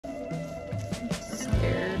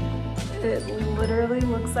It literally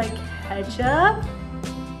looks like ketchup.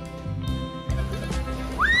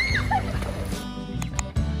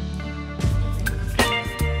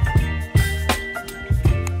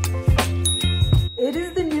 It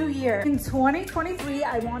is the new year. In 2023,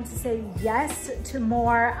 I want to say yes to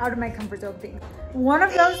more out of my comfort zone things. One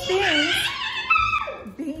of those things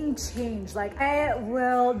being changed. Like, I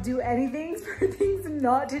will do anything for things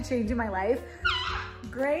not to change in my life.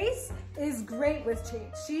 Grace is great with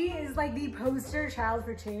change. She is like the poster child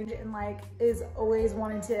for change and like is always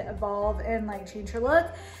wanting to evolve and like change her look.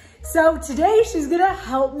 So today she's gonna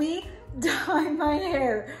help me dye my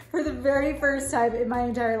hair for the very first time in my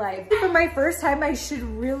entire life. For my first time, I should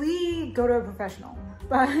really go to a professional,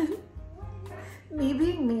 but me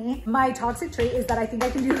being me, my toxic trait is that I think I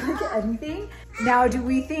can do like anything. Now, do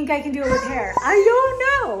we think I can do it with hair? I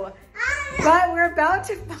don't know, but we're about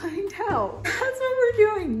to find out. That's what we're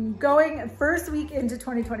doing. Going first week into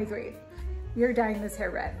 2023. We're dyeing this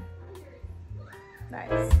hair red.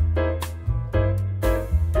 Nice.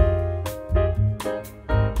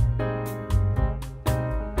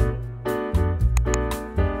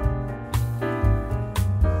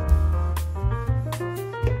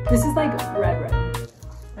 This is like red.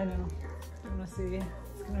 I know. I'm gonna see.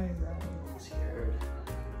 It's gonna be red. I'm scared.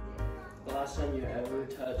 The last time you ever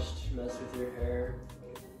messed with your hair,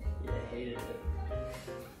 you hated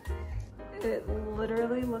it. It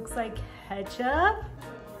literally looks like ketchup.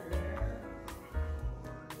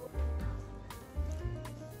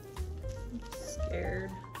 I'm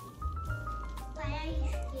scared. Why are you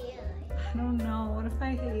scared? I don't know. What if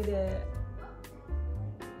I hate it?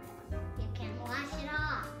 You can wash it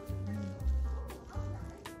off.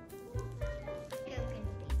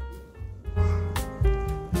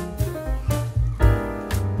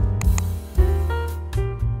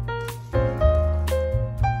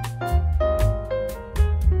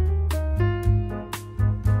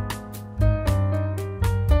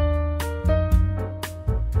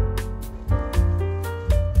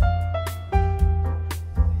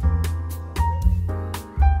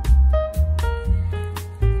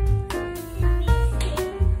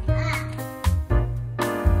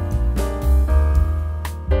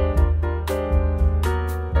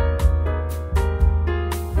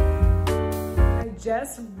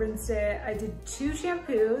 Just rinsed it. I did 2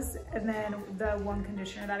 shampoos and then the 1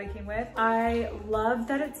 conditioner that it came with. I love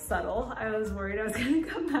that it's subtle. I was worried I was gonna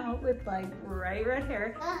come out with like bright red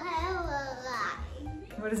hair.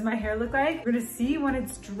 What does my hair look like? We're gonna see when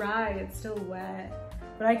it's dry. It's still wet,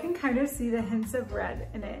 but I can kind of see the hints of red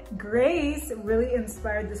in it. Grace really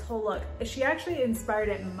inspired this whole look. She actually inspired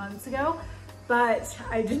it months ago, but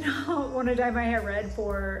I did not want to dye my hair red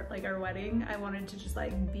for like our wedding. I wanted to just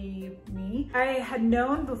like be me. I had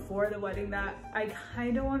known before the wedding that I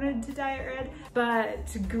kind of wanted to dye it red, but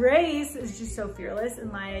Grace is just so fearless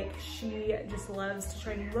and like she just loves to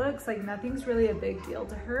try new looks. Like nothing's really a big deal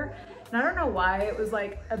to her. And I don't know why it was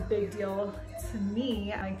like a big deal to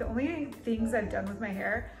me. Like the only things I've done with my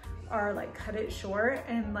hair are like cut it short,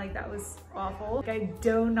 and like that was awful. Like, I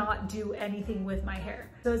do not do anything with my hair.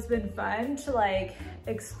 So it's been fun to like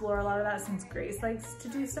explore a lot of that since Grace likes to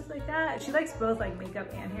do stuff like that. She likes both like makeup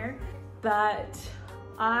and hair, but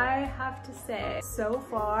I have to say so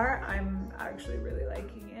far I'm actually really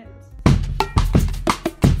liking it.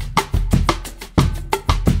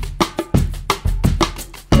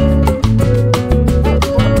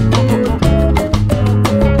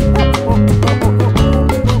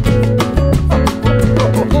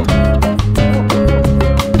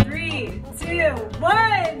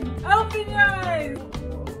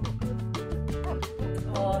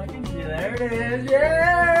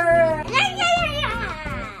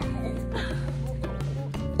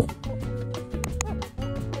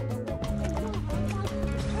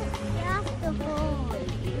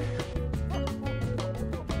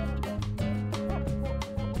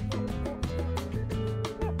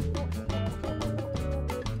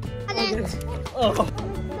 Oh.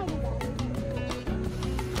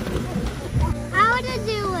 How to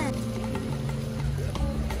do it?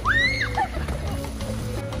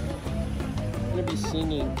 I'm gonna be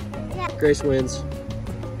singing. Yeah. Grace wins.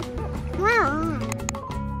 Wow.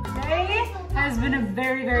 Today has been a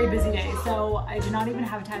very, very busy day, so I did not even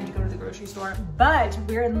have time to go to the grocery store, but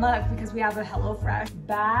we're in luck because we have a HelloFresh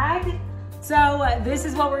bag. So this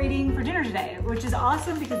is what we're eating for dinner today, which is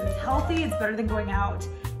awesome because it's healthy, it's better than going out.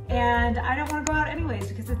 And I don't want to go out anyways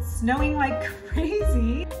because it's snowing like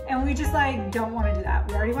crazy and we just like don't want to do that.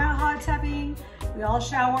 We already went hot tubbing, we all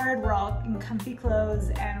showered, we're all in comfy clothes,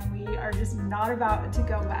 and we are just not about to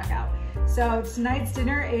go back out. So tonight's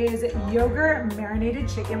dinner is yogurt marinated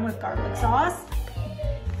chicken with garlic sauce.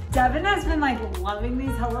 Devin has been like loving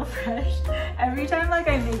these HelloFresh. Every time like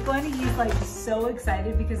I make one, he's like so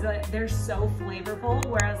excited because they're so flavorful.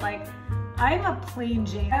 Whereas like I'm a plain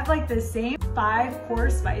Jane. I have like the same 5 core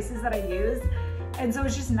spices that I use. And so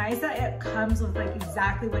it's just nice that it comes with like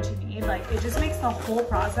exactly what you need. Like it just makes the whole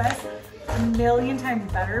process a million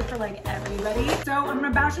times better for like everybody. So I'm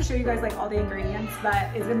about to show you guys like all the ingredients, but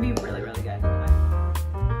it's gonna be really, really good.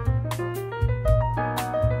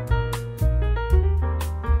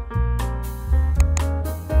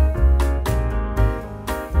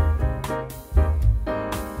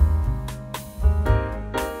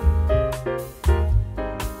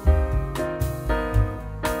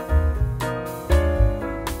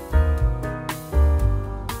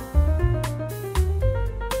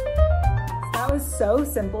 So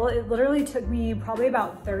simple. It literally took me probably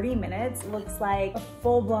about 30 minutes. It looks like a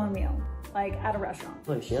full-blown meal, like at a restaurant.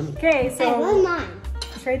 Looks yummy. Okay, so where's mine?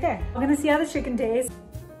 it's right there. We're gonna see how the chicken tastes.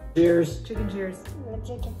 Cheers. Chicken cheers.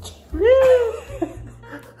 Chicken. Woo!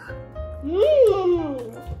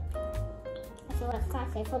 Mmm. That's what it's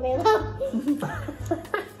classic for me, though.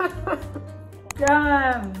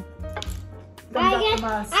 Yum. I give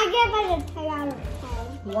it a 10 out of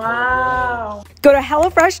 10. Wow. Go to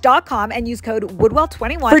HelloFresh.com and use code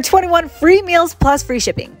Woodwell21 for 21 free meals plus free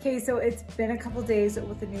shipping. Okay, so it's been a couple days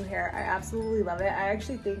with the new hair. I absolutely love it. I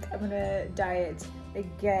actually think I'm gonna dye it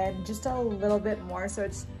again just a little bit more so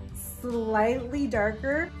it's slightly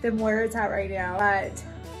darker than where it's at right now. But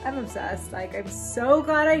I'm obsessed. Like, I'm so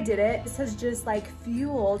glad I did it. This has just like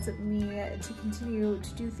fueled me to continue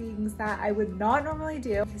to do things that I would not normally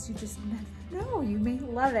do because you just never know, you may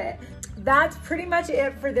love it. That's pretty much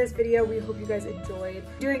it for this video. We hope you guys enjoyed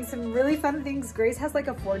doing some really fun things. Grace has like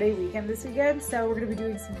a 4-day weekend this weekend, so we're gonna be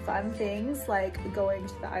doing some fun things like going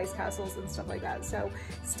to the ice castles and stuff like that. So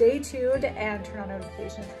stay tuned and turn on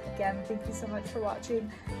notifications. Again, thank you so much for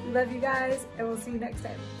watching. We love you guys and we'll see you next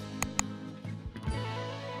time.